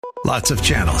Lots of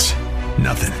channels,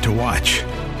 nothing to watch,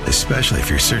 especially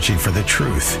if you're searching for the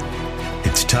truth.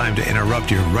 It's time to interrupt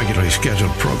your regularly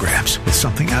scheduled programs with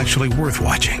something actually worth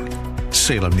watching.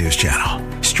 Salem News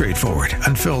Channel. Straightforward,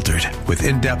 unfiltered, with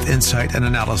in-depth insight and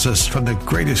analysis from the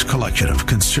greatest collection of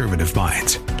conservative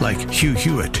minds like Hugh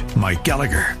Hewitt, Mike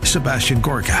Gallagher, Sebastian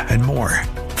Gorka, and more.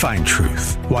 Find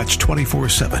truth. Watch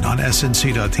 24/7 on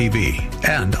snc.tv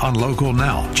and on Local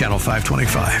Now, Channel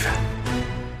 525.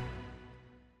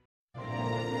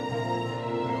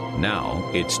 Now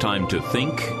it's time to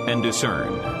think and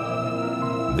discern.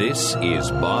 This is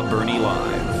Bob Burney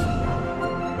Live.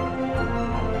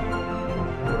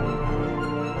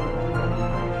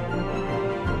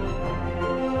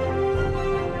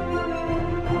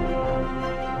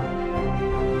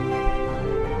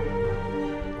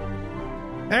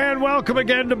 And welcome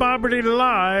again to Bob Burney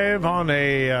Live on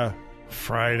a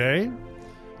Friday.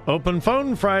 Open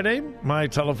Phone Friday. My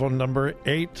telephone number,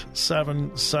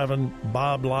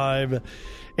 877-BOB-LIVE,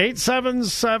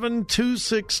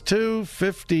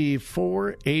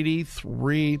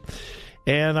 877-262-5483.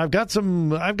 And I've got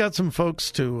some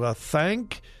folks to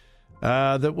thank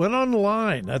that went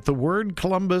online at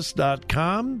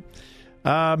thewordcolumbus.com.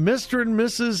 Mr. and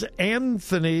Mrs.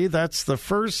 Anthony, that's the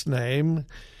first name,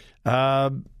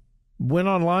 went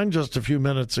online just a few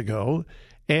minutes ago.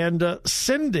 And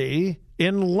Cindy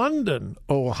in London,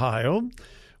 Ohio,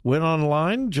 went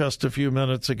online just a few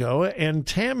minutes ago. And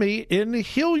Tammy in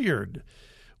Hilliard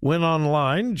went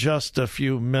online just a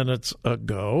few minutes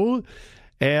ago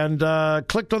and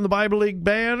clicked on the Bible League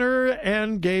banner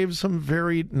and gave some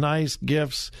very nice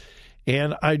gifts.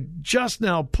 And I just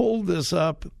now pulled this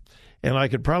up, and I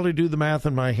could probably do the math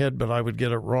in my head, but I would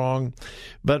get it wrong.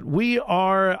 But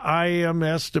I am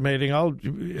estimating,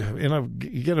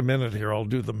 get a minute here, I'll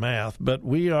do the math, but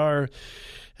we are,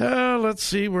 let's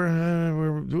see,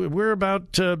 we're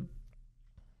about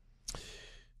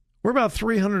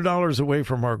 $300 away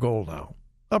from our goal now,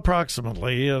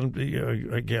 approximately. And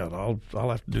again, I'll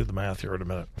have to do the math here in a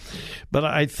minute. But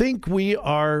I think we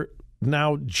are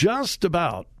now just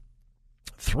about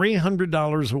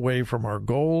 $300 away from our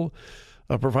goal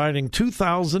of providing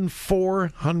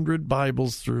 2,400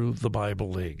 Bibles through the Bible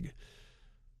League.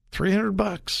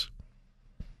 $300.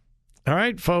 All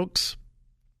right, folks,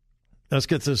 let's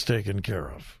get this taken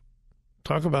care of.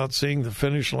 Talk about seeing the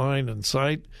finish line in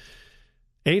sight.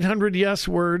 800 yes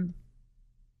word.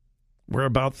 We're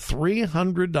about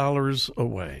 $300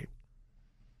 away.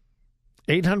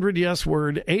 800 yes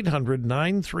word,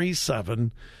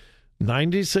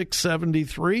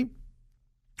 800-937-9673,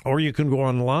 or you can go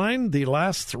online. The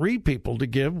last three people to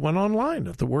give went online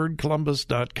at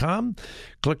thewordcolumbus.com,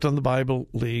 clicked on the Bible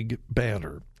League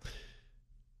banner.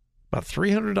 About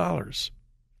 $300.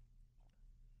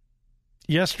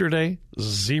 Yesterday,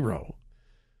 zero.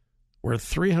 We're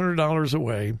 $300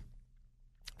 away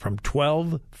from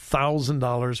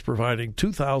 $12,000, providing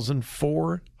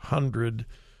 2,400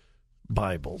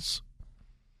 Bibles.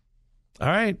 All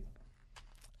right.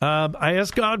 I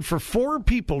asked God for 4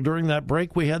 people during that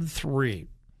break. We had 3.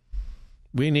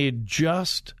 We need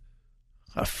just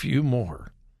a few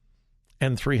more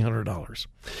and $300.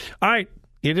 All right.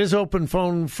 It is Open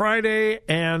Phone Friday,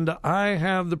 and I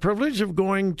have the privilege of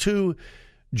going to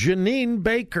Janine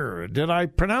Baker. Did I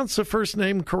pronounce the first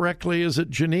name correctly? Is it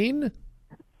Janine?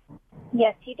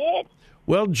 Yes, you did.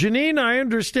 Well, Janine, I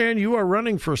understand you are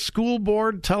running for school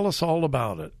board. Tell us all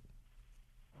about it.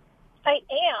 I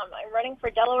am. I'm running for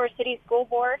Delaware City School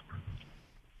Board.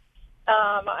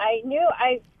 I knew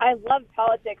I loved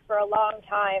politics for a long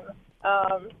time.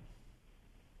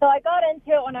 So I got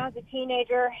into it when I was a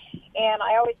teenager, and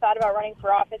I always thought about running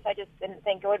for office. I just didn't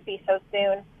think it would be so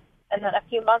soon. And then a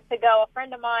few months ago, a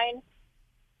friend of mine,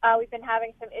 we've been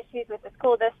having some issues with the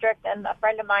school district, and a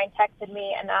friend of mine texted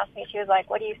me and asked me, she was like,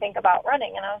 what do you think about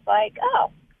running? And I was like, oh,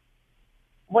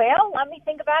 well, let me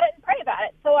think about it and pray about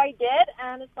it. So I did,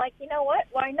 and it's like, you know what?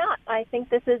 Why not? I think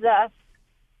this is a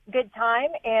good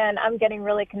time, and I'm getting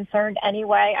really concerned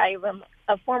anyway. I am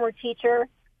a former teacher,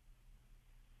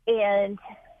 and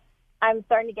I'm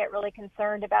starting to get really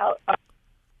concerned about our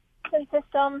education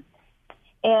system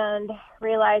and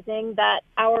realizing that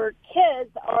our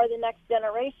kids are the next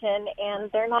generation,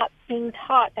 and they're not being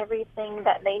taught everything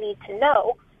that they need to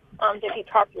know to be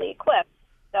properly equipped.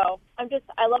 So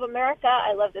I love America.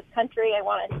 I love this country. I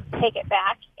want to take it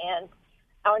back, and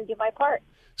I want to do my part.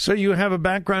 So you have a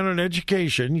background in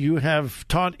education. You have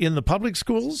taught in the public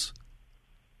schools?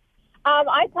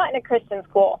 I taught in a Christian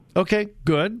school. Okay,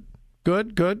 good.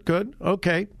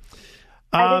 Okay.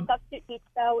 I did substitute teach,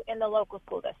 though, in the local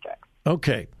school district.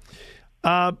 Okay.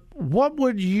 What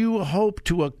would you hope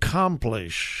to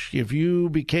accomplish if you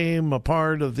became a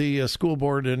part of the school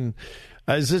board in,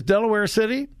 is this Delaware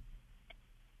City?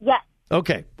 Yes.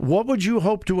 Okay. What would you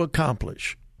hope to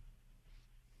accomplish?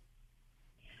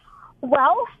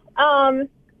 Well,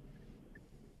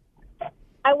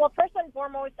 first and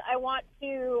foremost, I want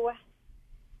to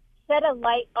shed a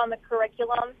light on the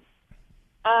curriculum.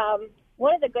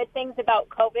 One of the good things about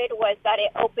COVID was that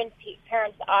it opened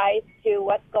parents' eyes to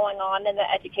what's going on in the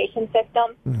education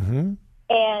system. Mm-hmm.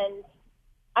 And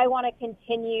I want to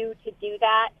continue to do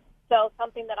that. So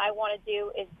something that I want to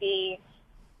do is be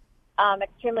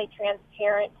extremely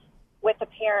transparent with the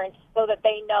parents so that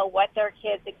they know what their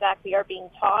kids exactly are being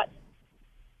taught.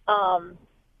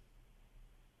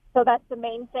 So that's the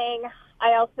main thing.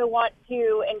 I also want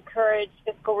to encourage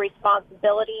fiscal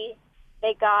responsibility.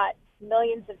 They got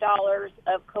millions of dollars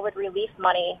of COVID relief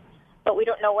money, but we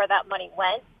don't know where that money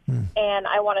went. And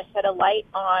I want to shed a light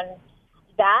on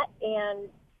that and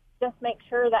just make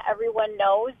sure that everyone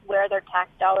knows where their tax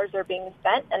dollars are being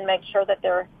spent and make sure that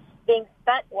they're being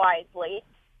spent wisely.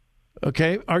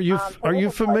 Okay. Are you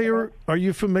familiar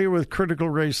with critical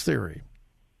race theory?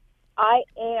 I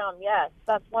am, yes.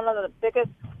 That's one of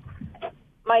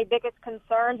my biggest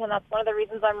concerns, and that's one of the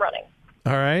reasons I'm running.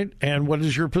 All right. And what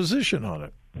is your position on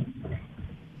it?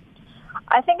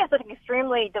 I think it's an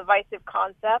extremely divisive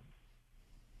concept.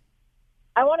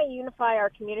 I want to unify our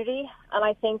community, and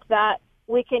I think that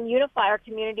we can unify our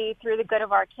community through the good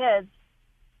of our kids,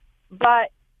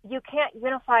 but you can't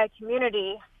unify a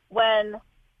community when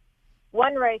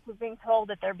one race is being told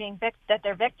that they're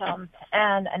victims,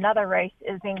 and another race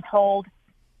is being told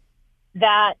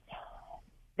that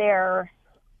they're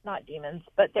not demons,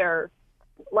 but they're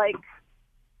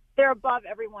above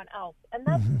everyone else, and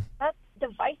that's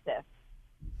divisive.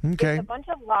 Okay, it's a bunch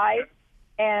of lies,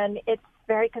 and it's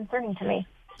very concerning to me.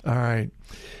 All right,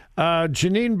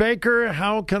 Janine Baker,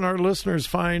 how can our listeners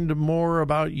find more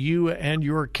about you and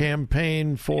your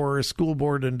campaign for school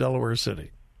board in Delaware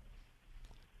City?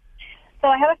 So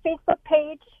I have a Facebook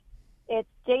page. It's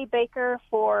J Baker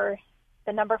for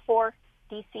the number 4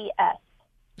 DCS.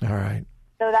 All right.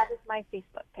 So that is my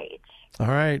Facebook page. All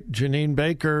right, Janine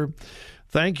Baker,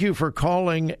 thank you for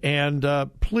calling. And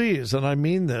please, and I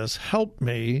mean this, help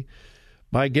me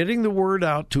by getting the word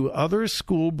out to other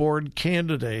school board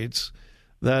candidates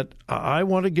that I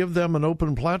want to give them an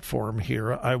open platform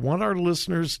here. I want our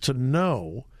listeners to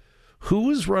know who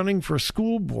is running for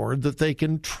school board that they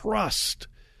can trust.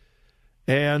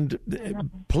 And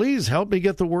please help me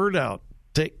get the word out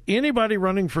to anybody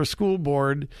running for school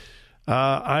board.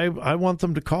 I want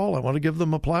them to call. I want to give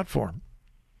them a platform.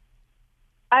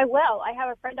 I will. I have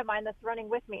a friend of mine that's running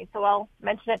with me, so I'll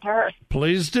mention it to her.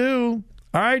 Please do.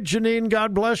 All right, Janine,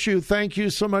 God bless you. Thank you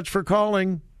so much for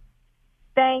calling.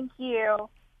 Thank you. All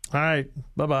right.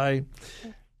 Bye-bye.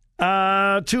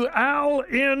 To Al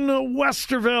in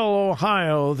Westerville,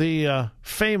 Ohio, the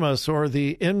famous or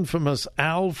the infamous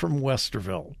Al from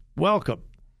Westerville. Welcome.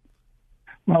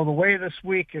 Well, the way this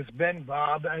week has been,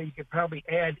 Bob, you could probably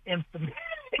add infamous.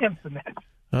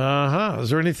 Is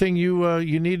there anything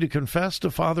you need to confess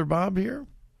to Father Bob here?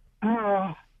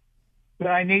 But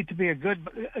I need to be a good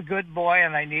boy,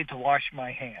 and I need to wash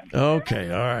my hands.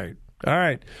 Okay, all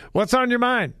right. What's on your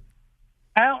mind?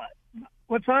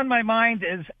 What's on my mind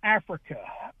is Africa.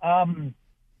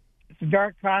 It's a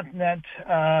dark continent.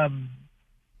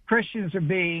 Christians are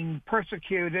being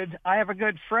persecuted. I have a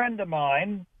good friend of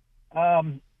mine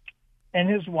and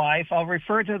his wife. I'll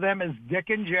refer to them as Dick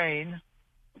and Jane.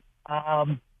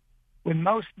 When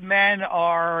most men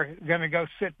are going to go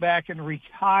sit back and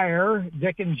retire,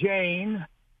 Dick and Jane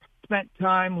spent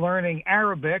time learning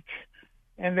Arabic,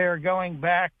 and they're going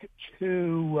back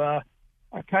to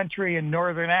a country in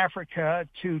northern Africa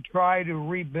to try to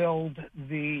rebuild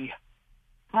the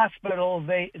hospital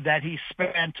that he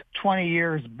spent 20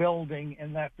 years building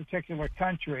in that particular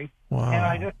country. Wow. And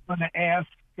I just want to ask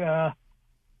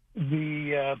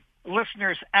the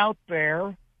listeners out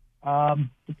there to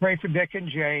pray for Dick and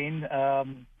Jane. A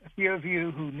few of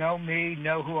you who know me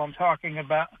know who I'm talking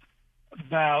about.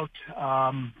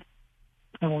 And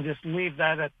we'll just leave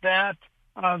that at that.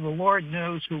 The Lord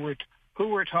knows who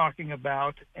we're talking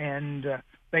about, and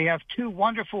they have 2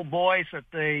 wonderful boys that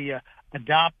they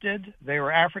adopted. They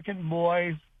were African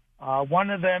boys. One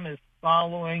of them is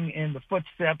following in the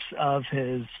footsteps of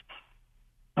his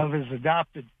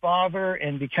adopted father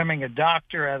and becoming a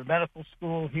doctor at a medical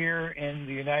school here in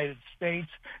the United States.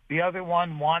 The other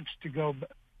one wants to go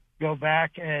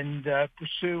back and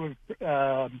pursue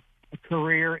a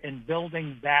career in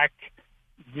building back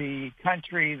the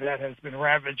country that has been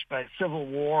ravaged by civil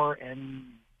war and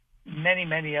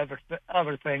many other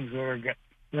things that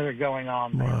are going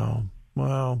on there.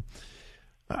 Wow.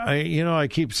 I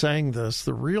keep saying this.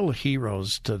 The real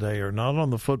heroes today are not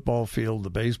on the football field, the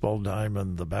baseball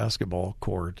diamond, the basketball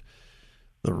court.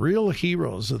 The real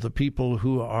heroes are the people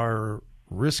who are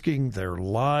risking their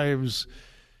lives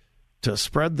to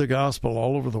spread the gospel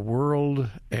all over the world.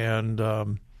 And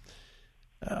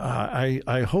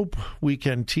I hope we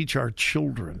can teach our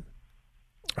children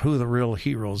who the real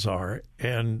heroes are,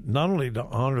 and not only to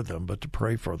honor them, but to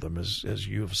pray for them, as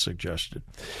you have suggested.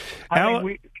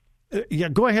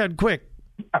 Go ahead, quick.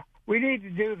 We need to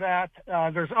do that.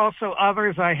 There's also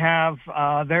others I have.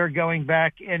 They're going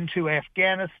back into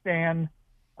Afghanistan.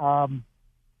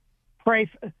 Pray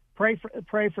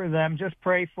for them. Just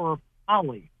pray for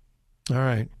Ali. All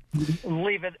right.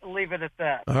 Leave it at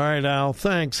that. All right, Al.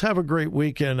 Thanks. Have a great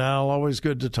weekend, Al. Always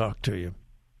good to talk to you.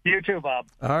 You too, Bob.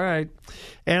 All right.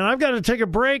 And I've got to take a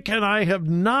break, and I have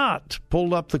not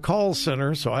pulled up the call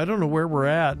center, so I don't know where we're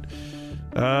at.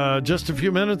 Just a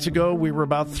few minutes ago, we were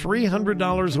about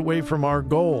 $300 away from our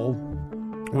goal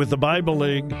with the Bible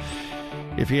League.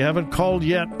 If you haven't called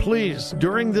yet, please,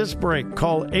 during this break,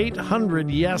 call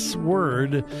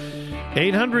 800-YES-WORD,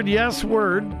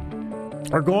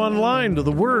 800-YES-WORD, or go online to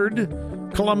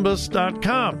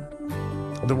thewordcolumbus.com.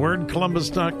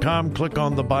 Thewordcolumbus.com, click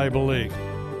on the Bible League.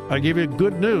 I'll give you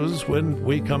good news when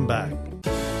we come back.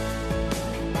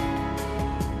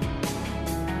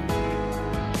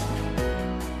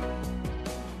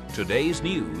 Today's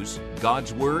news,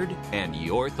 God's Word, and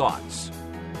your thoughts.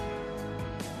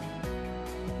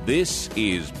 This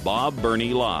is Bob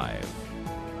Burney Live.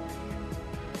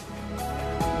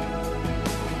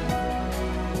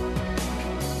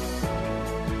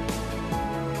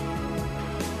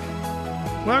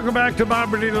 Welcome back to Bob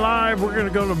Burney Live. We're going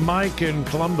to go to Mike in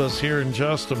Columbus here in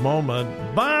just a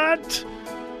moment. But,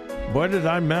 boy, did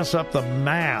I mess up the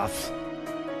math.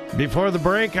 Before the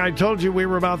break, I told you we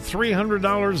were about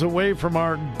 $300 away from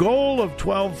our goal of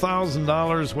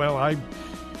 $12,000. Well, I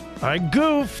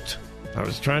goofed. I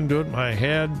was trying to do it in my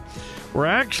head. We're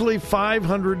actually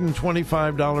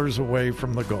 $525 away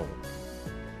from the goal.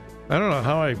 I don't know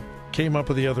how I came up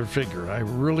with the other figure. I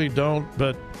really don't,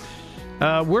 but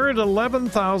we're at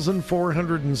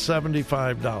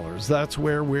 $11,475. That's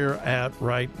where we're at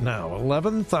right now.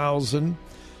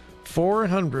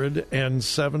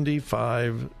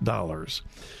 $11,475,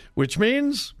 which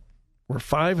means we're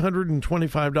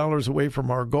 $525 away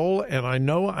from our goal, and I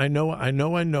know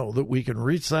that we can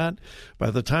reach that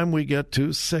by the time we get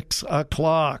to 6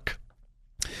 o'clock.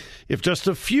 If just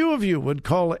a few of you would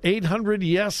call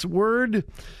 800-YES-WORD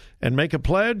and make a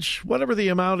pledge, whatever the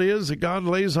amount is that God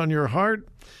lays on your heart,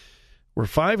 we're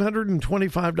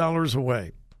 $525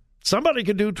 away. Somebody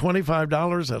could do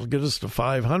 $25. That'll get us to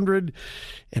 $500.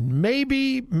 And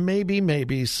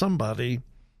maybe somebody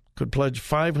could pledge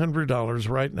 $500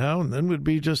 right now, and then we'd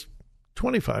be just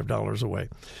 $25 away.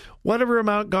 Whatever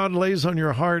amount God lays on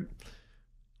your heart,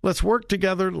 let's work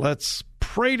together. Let's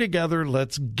pray together.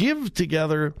 Let's give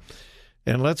together.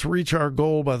 And let's reach our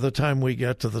goal by the time we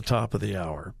get to the top of the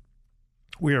hour.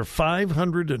 We are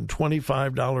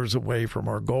 $525 away from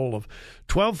our goal of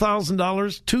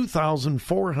 $12,000,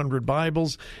 2,400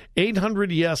 Bibles,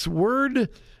 800-YES-WORD,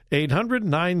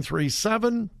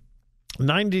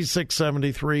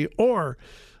 800-937-9673, or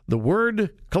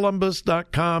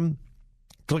thewordcolumbus.com.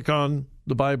 Click on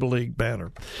the Bible League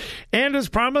banner. And as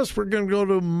promised, we're going to go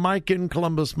to Mike in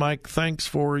Columbus. Mike, thanks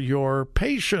for your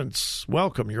patience.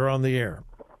 Welcome. You're on the air.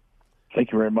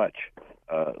 Thank you very much.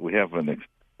 We have an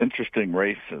interesting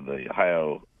race in the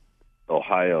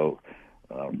Ohio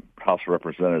House of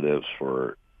Representatives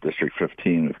for District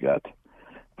 15. We've got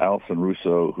Allison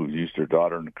Russo, who used her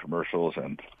daughter in commercials,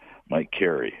 and Mike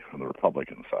Carey from the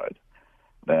Republican side.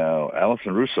 Now,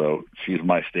 Allison Russo, she's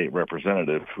my state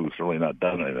representative who's really not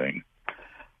done anything.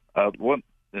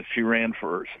 She ran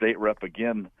for state rep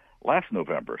again last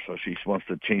November, so she wants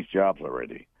to change jobs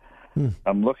already.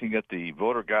 I'm looking at the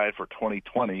voter guide for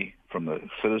 2020 from the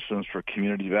Citizens for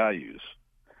Community Values.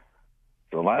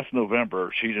 So last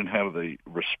November, she didn't have the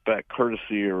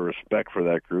courtesy or respect for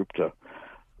that group to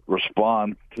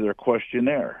respond to their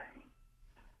questionnaire.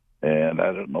 And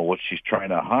I don't know what she's trying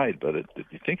to hide, but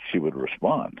you think she would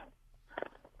respond?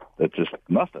 It's just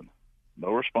nothing.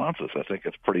 No responses. I think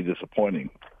it's pretty disappointing.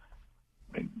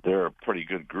 I mean, they're a pretty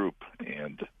good group,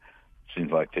 and it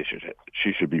seems like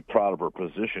she should be proud of her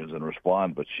positions and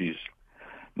respond, but she's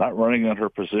not running on her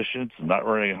positions, not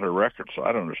running on her record, so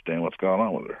I don't understand what's going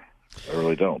on with her. I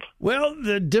really don't. Well,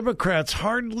 the Democrats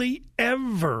hardly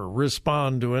ever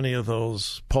respond to any of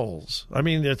those polls. I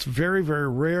mean, it's very, very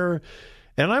rare.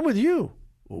 And I'm with you.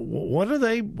 what do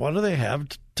they have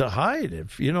to hide?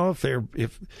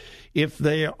 If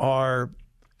they are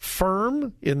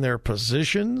firm in their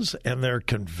positions and their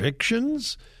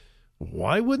convictions,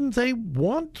 why wouldn't they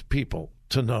want people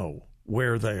to know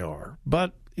where they are?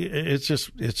 But it's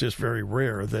just very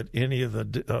rare that any of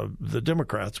the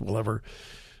Democrats will ever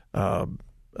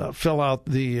fill out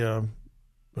the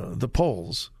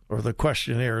polls or the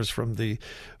questionnaires from the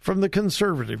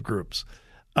conservative groups.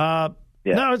 Now,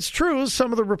 it's true,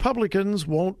 some of the Republicans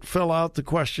won't fill out the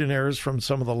questionnaires from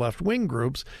some of the left-wing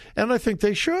groups, and I think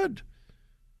they should.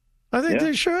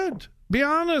 They should. Be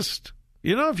honest.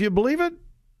 If you believe it,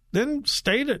 then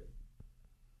state it.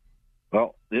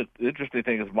 Well, the interesting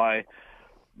thing is my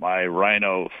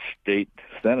Rhino state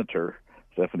senator,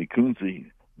 Stephanie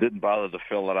Coonsey, didn't bother to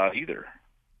fill it out either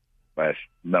last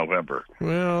November.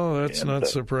 Well, that's not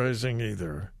surprising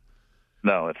either.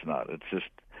 No, it's not. It's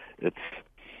if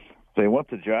they want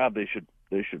the job, they should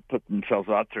put themselves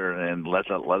out there and let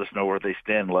us know where they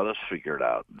stand. Let us figure it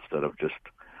out instead of just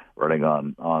running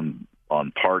on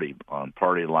party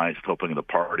lines, hoping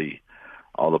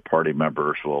all the party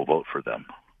members will vote for them.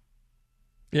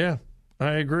 Yeah,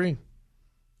 I agree.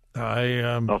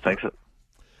 Thanks. All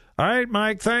right,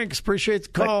 Mike. Thanks. Appreciate the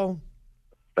call.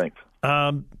 Thanks.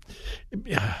 And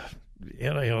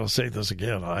I'll say this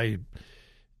again. I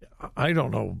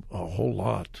don't know a whole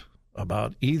lot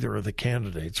about either of the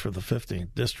candidates for the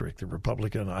 15th district, the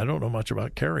Republican. I don't know much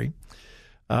about Kerry.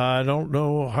 I don't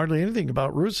know hardly anything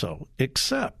about Russo,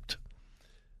 except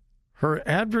her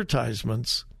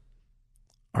advertisements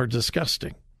are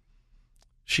disgusting.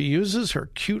 She uses her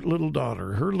cute little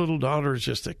daughter. Her little daughter is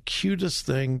just the cutest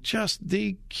thing,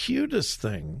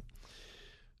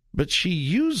 But she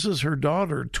uses her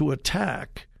daughter to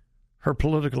attack her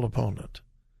political opponent.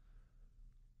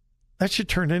 That should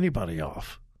turn anybody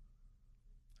off.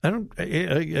 If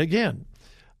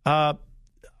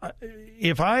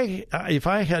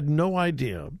I had no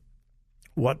idea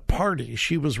what party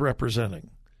she was representing,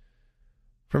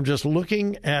 from just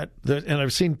looking at and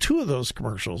I've seen two of those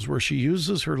commercials where she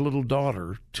uses her little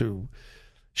daughter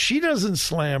she doesn't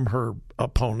slam her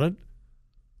opponent,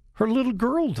 her little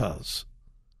girl does.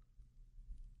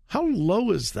 How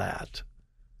low is that?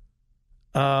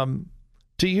 To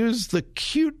use the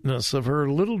cuteness of her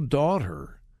little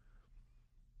daughter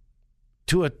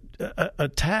to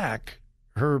attack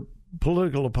her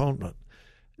political opponent.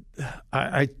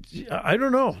 I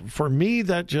don't know. For me,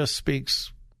 that just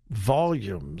speaks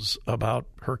volumes about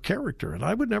her character, and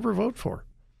I would never vote for her.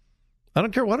 I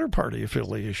don't care what her party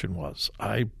affiliation was.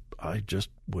 I just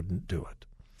wouldn't do it.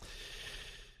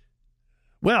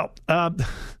 Well,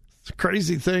 it's a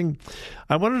crazy thing.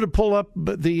 I wanted to pull up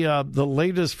the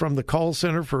latest from the call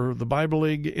center for the Bible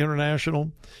League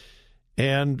International,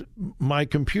 and my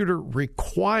computer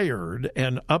required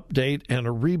an update and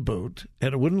a reboot,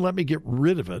 and it wouldn't let me get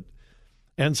rid of it.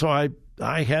 And so I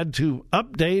had to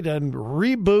update and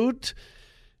reboot,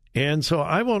 and so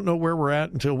I won't know where we're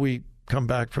at until we come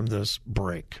back from this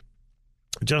break.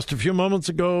 Just a few moments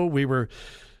ago, we were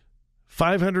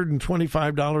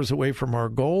 $525 away from our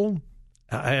goal,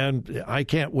 and I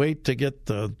can't wait to get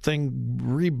the thing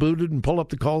rebooted and pull up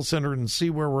the call center and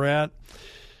see where we're at.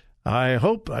 I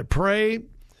pray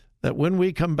that when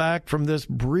we come back from this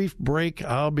brief break,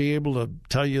 I'll be able to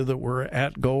tell you that we're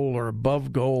at goal or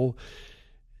above goal.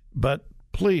 But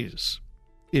please,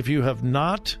 if you have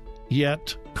not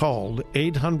yet called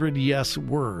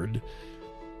 800-YES-WORD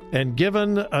and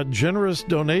given a generous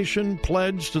donation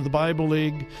pledge to the Bible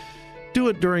League, do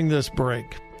it during this break.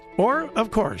 Or, of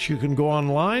course, you can go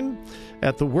online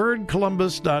at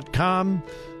thewordcolumbus.com,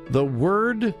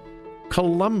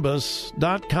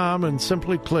 thewordcolumbus.com, and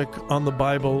simply click on the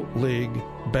Bible League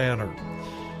banner.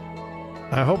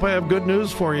 I hope I have good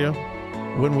news for you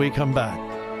when we come back.